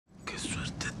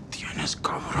tienes,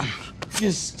 cabrón?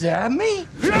 You stab me?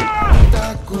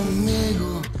 Está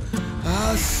conmigo,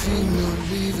 así me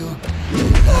olvido de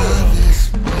la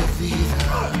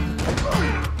despedida.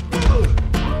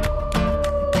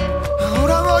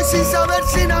 Ahora voy sin saber,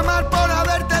 sin amar por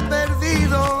haberte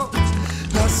perdido.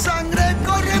 La sangre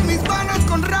corre en mis manos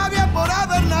con rabia por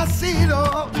haber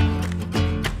nacido.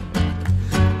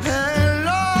 El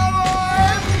lobo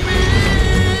en mí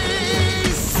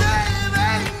se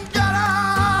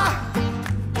vengará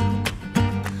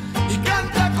y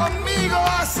canta conmigo,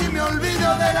 así me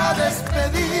olvido de la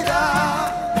despedida.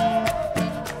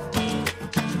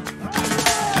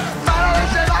 Para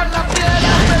deshelar la piel,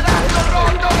 pedazo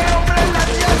roto de hombre en la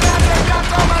tierra,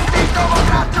 retrato maldito,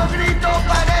 borracho, grito,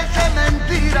 parece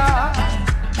mentira.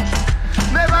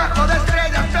 Debajo de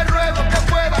estrellas te ruego que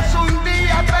puedas un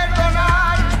día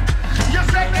perdonar. Yo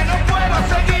sé que no puedo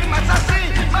seguir más así,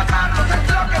 matarlos es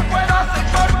lo que puedo hacer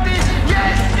por ti. Y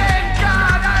es que en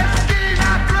cada esquina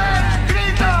lo he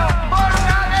escrito por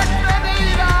la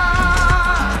despedida.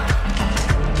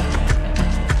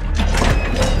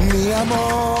 Mi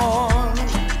amor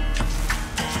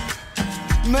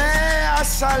me ha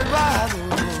salvado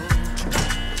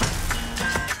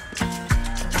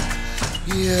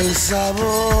y el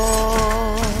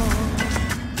sabor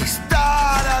de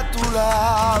estar a tu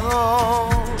lado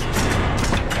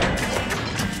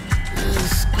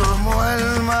es como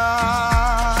el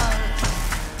mar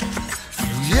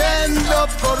fluyendo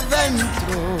por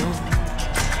dentro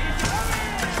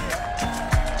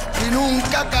y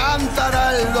nunca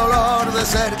cantará el dolor de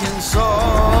ser quien soy.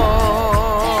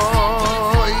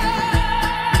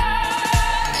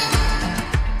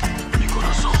 Mi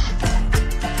corazón.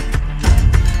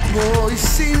 Voy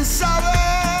sin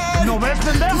saber. ¿No ves,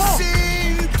 pendejo?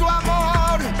 Sin tu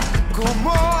amor,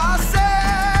 ¿cómo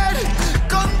hacer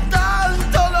con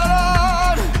tanto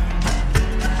dolor?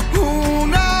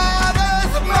 Una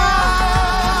vez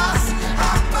más,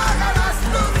 apaga las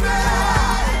luces.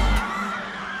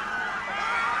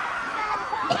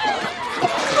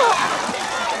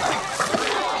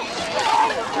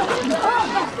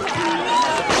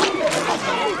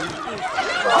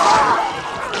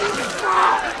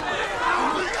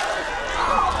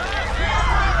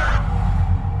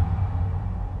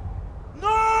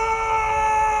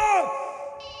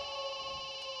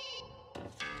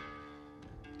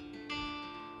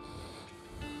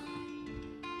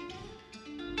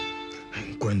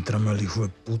 Encuéntrame al hijo de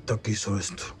puta que hizo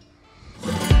esto.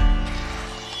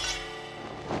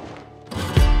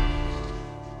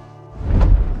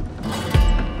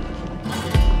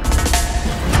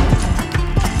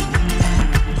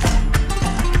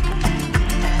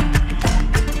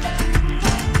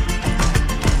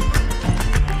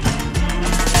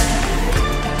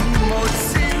 Voy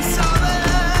sin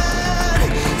saber,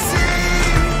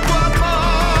 sin tu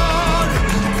amor,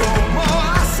 ¿cómo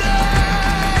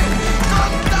hacer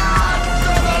con tanto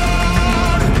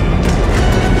dolor?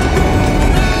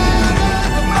 Una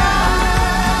vez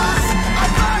más,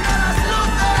 apaga las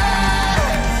luces.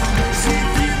 Si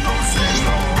no se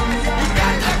lo y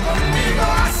canta conmigo,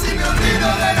 así me olvido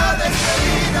de la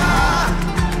despedida.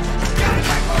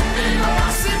 Canta conmigo,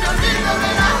 así me olvido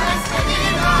de la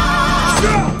despedida.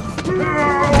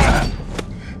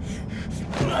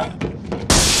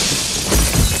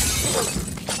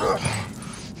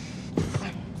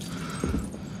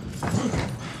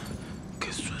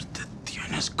 ¿Qué suerte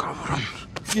tienes, cabrón?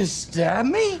 You stab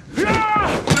me?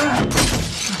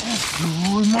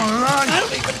 Oh, my life. I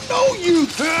don't even know you!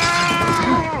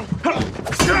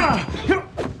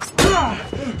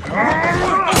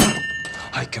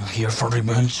 I came here for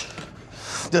revenge.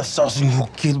 The assassin who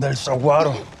killed El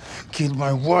Saguaro killed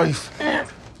my wife.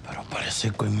 Pero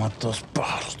parece que hoy mató dos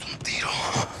pájaros de un tiro.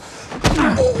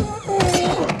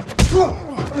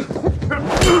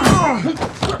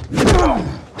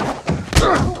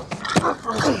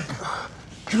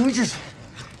 Can we just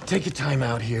take a time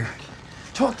out here?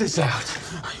 Talk this out.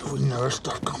 I will never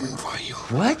stop coming for you.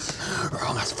 What?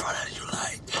 Wrong as far as you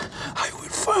like. I will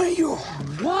find you.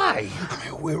 Why?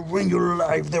 I will ruin your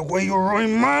life the way you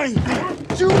ruined mine.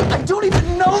 Dude, I don't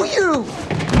even know you!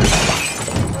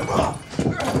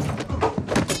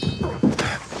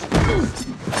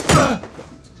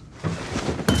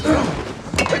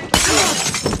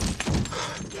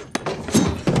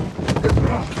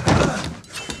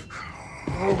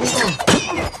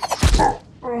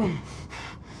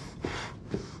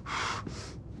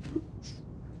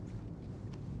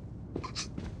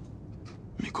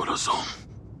 Mi corazón.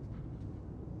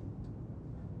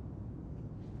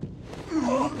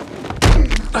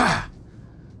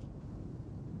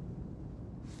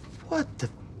 What the...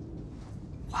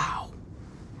 Wow.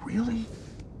 Really?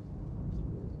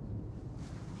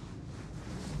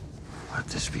 Let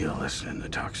this be a lesson in the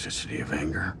toxicity of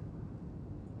anger.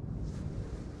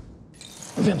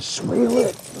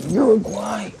 Venezuela,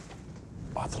 Uruguay,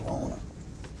 Barcelona.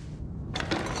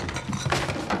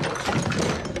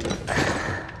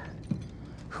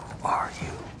 Who are you?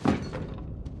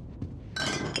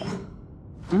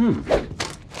 Hmm.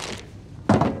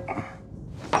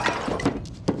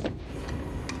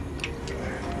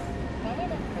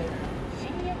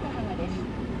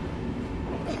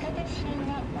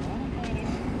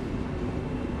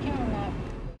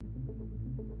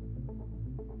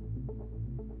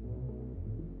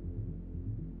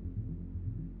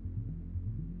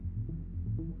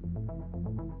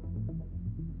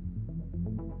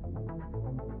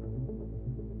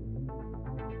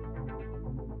 「